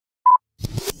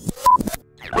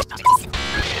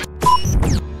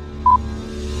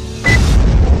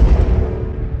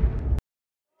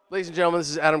Ladies and gentlemen, this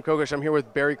is Adam Kokosh. I'm here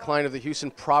with Barry Klein of the Houston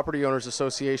Property Owners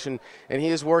Association, and he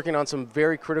is working on some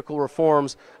very critical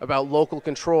reforms about local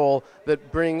control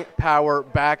that bring power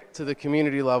back to the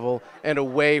community level and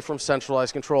away from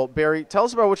centralized control. Barry, tell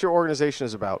us about what your organization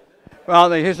is about. Well,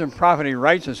 the Houston Property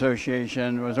Rights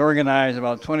Association was organized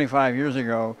about 25 years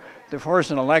ago to force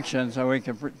an election so we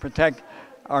could protect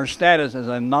our status as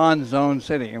a non-zone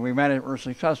city, and we're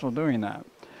successful doing that.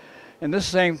 And this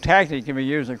same tactic can be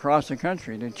used across the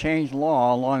country to change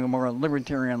law along a more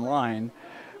libertarian line.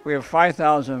 We have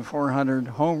 5,400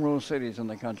 home rule cities in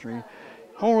the country.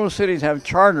 Home rule cities have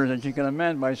charters that you can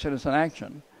amend by citizen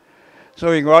action.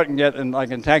 So you go out and get,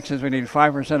 like in Texas, we need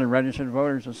 5% of registered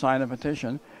voters to sign a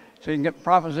petition. So you can get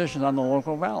propositions on the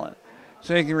local ballot.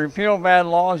 So you can repeal bad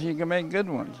laws, you can make good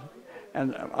ones.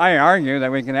 And I argue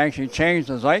that we can actually change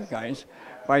the zeitgeist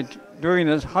by doing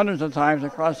this hundreds of times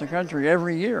across the country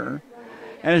every year.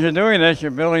 And as you're doing this, you're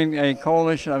building a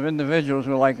coalition of individuals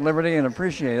who like liberty and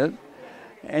appreciate it.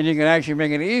 And you can actually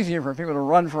make it easier for people to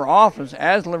run for office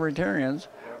as libertarians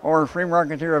or a free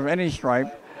marketeer of any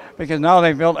stripe, because now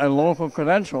they've built a local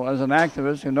credential as an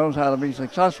activist who knows how to be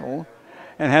successful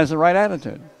and has the right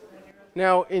attitude.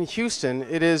 Now, in Houston,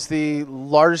 it is the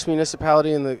largest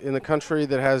municipality in the country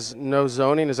that has no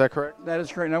zoning. Is that correct? That is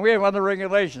correct. Now, we have other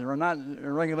regulations. We're not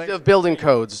regulating. You have building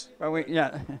codes. But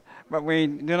but we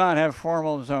do not have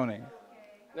formal zoning.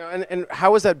 Now, and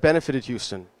how has that benefited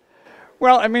Houston?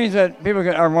 Well, it means that people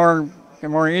can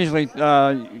more easily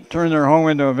turn their home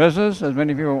into a business, as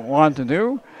many people want to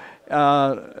do.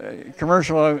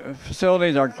 Commercial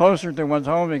facilities are closer to one's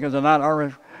home because they're not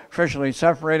artificially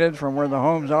separated from where the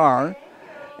homes are.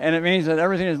 And it means that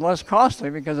everything is less costly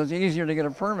because it's easier to get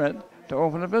a permit to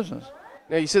open a business.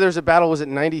 Now, you said there's a battle, was it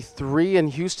 93 in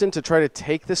Houston to try to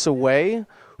take this away?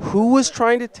 Who was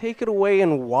trying to take it away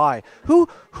and why? Who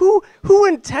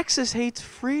in Texas hates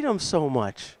freedom so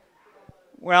much?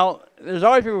 Well, there's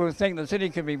always people who think the city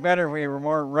could be better if we were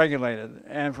more regulated.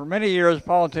 And for many years,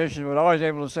 politicians would always be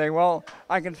able to say, well,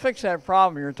 I can fix that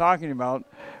problem you're talking about,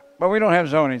 but we don't have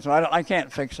zoning, so I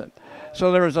can't fix it.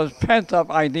 So there was this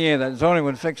pent-up idea that zoning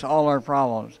would fix all our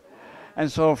problems. And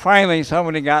so finally,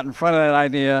 somebody got in front of that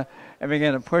idea and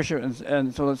began to push it,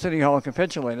 and so the City Hall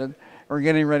capitulated. We're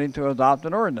getting ready to adopt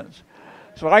an ordinance.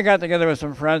 So I got together with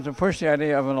some friends to push the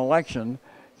idea of an election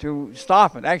to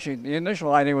stop it. Actually, the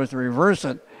initial idea was to reverse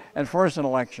it and force an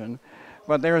election,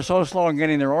 but they were so slow in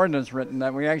getting their ordinance written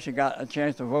that we actually got a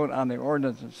chance to vote on the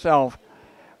ordinance itself.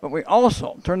 But we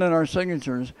also turned in our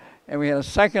signatures, and we had a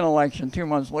second election 2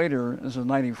 months later, this is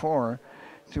 '94,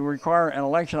 to require an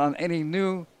election on any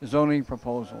new zoning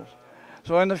proposals.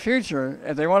 So in the future,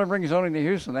 if they want to bring zoning to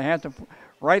Houston, they have to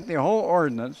write the whole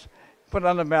ordinance, put it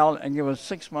on the ballot, and give us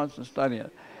 6 months to study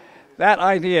it. That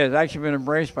idea has actually been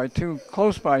embraced by two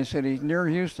close-by cities near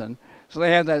Houston, so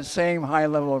they have that same high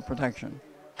level of protection.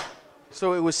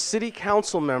 So it was city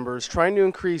council members trying to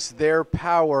increase their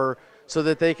power so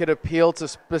that they could appeal to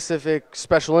specific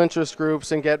special interest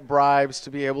groups and get bribes to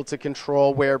be able to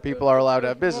control where people are allowed to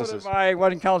have businesses. By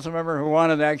one council member who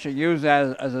wanted to actually use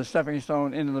that as a stepping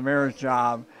stone into the mayor's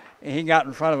job. He got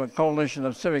in front of a coalition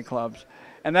of civic clubs,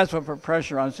 and that's what put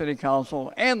pressure on city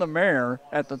council and the mayor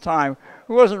at the time,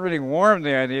 who wasn't really warm to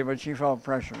the idea, but she felt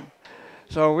pressure.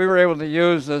 So we were able to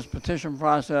use this petition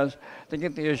process to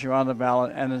get the issue on the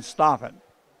ballot and then stop it.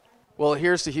 Well,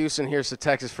 here's to Houston, here's to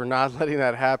Texas for not letting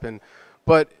that happen.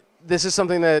 But this is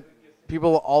something that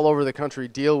people all over the country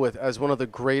deal with as one of the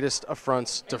greatest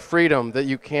affronts to freedom, that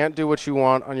you can't do what you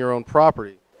want on your own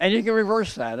property. And you can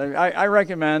reverse that. I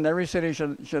recommend every city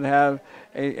should have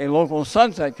a local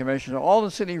sunset commission. So all the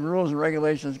city rules and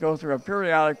regulations go through a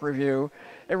periodic review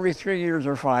every 3 years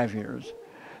or 5 years.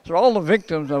 So all the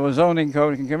victims of a zoning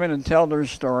code can come in and tell their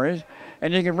stories,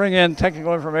 and you can bring in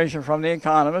technical information from the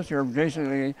economists who are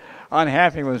basically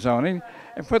unhappy with zoning,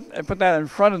 and put that in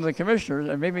front of the commissioners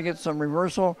and maybe get some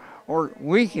reversal or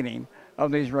weakening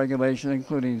of these regulations,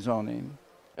 including zoning.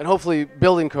 And hopefully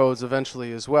building codes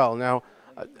eventually as well. Now,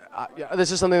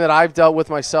 this is something that I've dealt with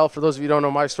myself. For those of you who don't know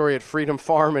my story, at Freedom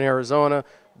Farm in Arizona,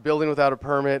 building without a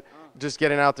permit, just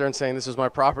getting out there and saying, this is my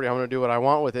property, I'm going to do what I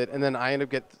want with it. And then I end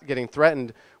up getting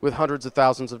threatened with hundreds of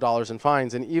thousands of dollars in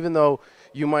fines. And even though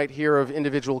you might hear of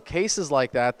individual cases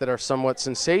like that are somewhat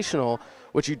sensational,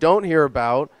 what you don't hear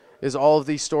about is all of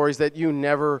these stories that you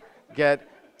never get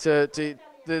that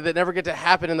never get to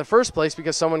happen in the first place,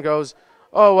 because someone goes,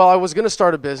 oh, well, I was going to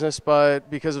start a business, but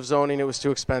because of zoning it was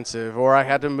too expensive, or I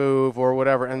had to move, or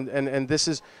whatever. And this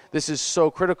is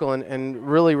so critical and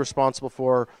really responsible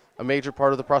for a major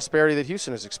part of the prosperity that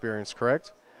Houston has experienced,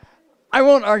 correct? I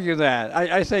won't argue that.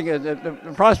 I think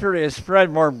the prosperity is spread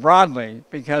more broadly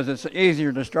because it's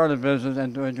easier to start a business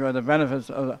and to enjoy the benefits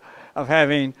of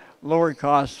having lower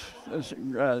cost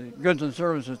goods and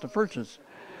services to purchase.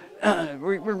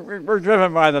 We're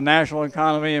driven by the national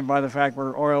economy and by the fact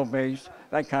we're oil-based,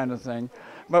 that kind of thing.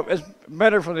 But it's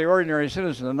better for the ordinary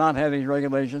citizen to not have these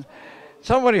regulations.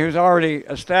 Somebody who's already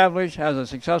established, has a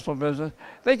successful business,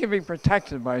 they can be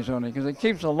protected by zoning because it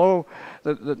keeps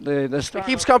It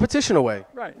keeps competition away.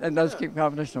 Right, it does keep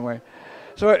competition away.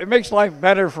 So it makes life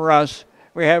better for us.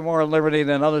 We have more liberty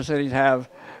than other cities have,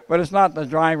 but it's not the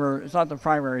driver, it's not the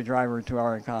primary driver to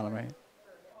our economy.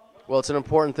 Well, it's an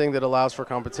important thing that allows for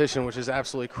competition, which is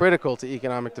absolutely critical to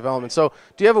economic development. So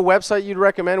do you have a website you'd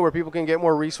recommend where people can get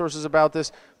more resources about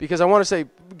this? Because I want to say,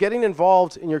 getting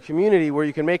involved in your community where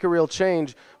you can make a real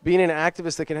change, being an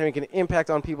activist that can make an impact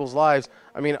on people's lives,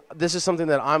 I mean, this is something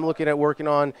that I'm looking at working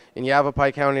on in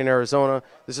Yavapai County in Arizona.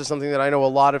 This is something that I know a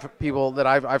lot of people that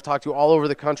I've talked to all over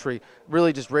the country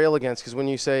really just rail against, because when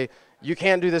you say, you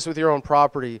can't do this with your own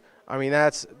property, I mean,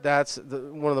 that's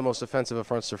one of the most offensive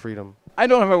affronts to freedom. I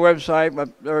don't have a website, but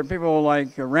there are people like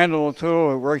Randall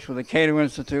O'Toole, who works with the Cato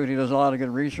Institute. He does a lot of good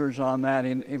research on that.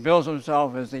 He bills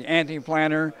himself as the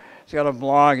anti-planner. He's got a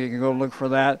blog. You can go look for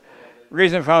that.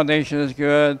 Reason Foundation is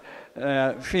good.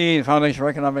 FEED, Foundation for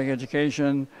Economic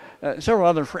Education. Several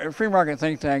other free market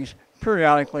think tanks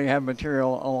periodically have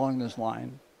material along this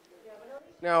line.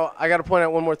 Now, I got to point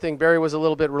out one more thing. Barry was a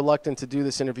little bit reluctant to do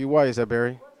this interview. Why is that,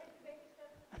 Barry?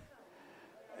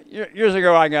 Years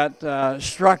ago, I got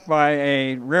struck by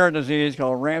a rare disease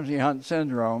called Ramsay-Hunt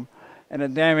syndrome, and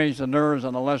it damaged the nerves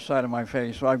on the left side of my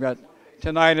face. So I've got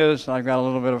tinnitus, and I've got a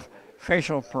little bit of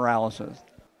facial paralysis.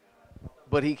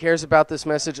 But he cares about this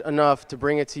message enough to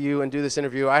bring it to you and do this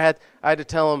interview. I had to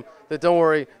tell him that, don't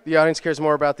worry, the audience cares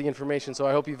more about the information, so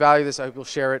I hope you value this. I hope you'll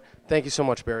share it. Thank you so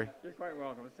much, Barry. You're quite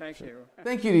welcome. Thank you.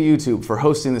 Thank you to YouTube for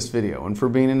hosting this video and for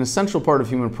being an essential part of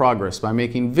human progress by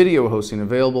making video hosting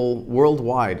available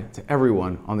worldwide to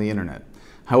everyone on the internet.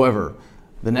 However,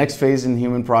 the next phase in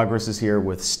human progress is here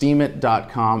with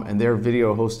Steemit.com and their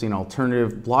video hosting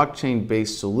alternative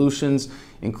blockchain-based solutions,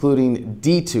 including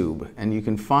DTube. And you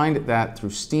can find that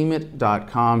through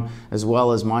Steemit.com, as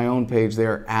well as my own page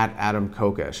there at Adam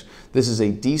Kokesh. This is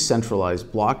a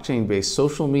decentralized blockchain-based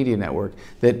social media network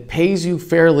that pays you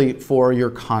fairly for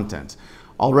your content.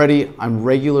 Already, I'm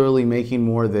regularly making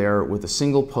more there with a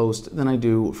single post than I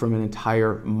do from an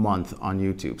entire month on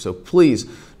YouTube. So please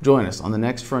join us on the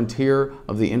next frontier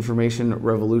of the information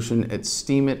revolution at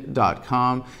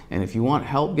Steemit.com. And if you want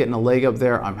help getting a leg up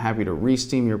there, I'm happy to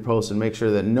re-steam your posts and make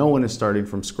sure that no one is starting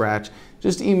from scratch.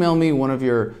 Just email me one of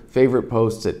your favorite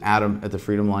posts at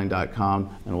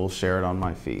adam@thefreedomline.com and we'll share it on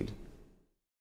my feed.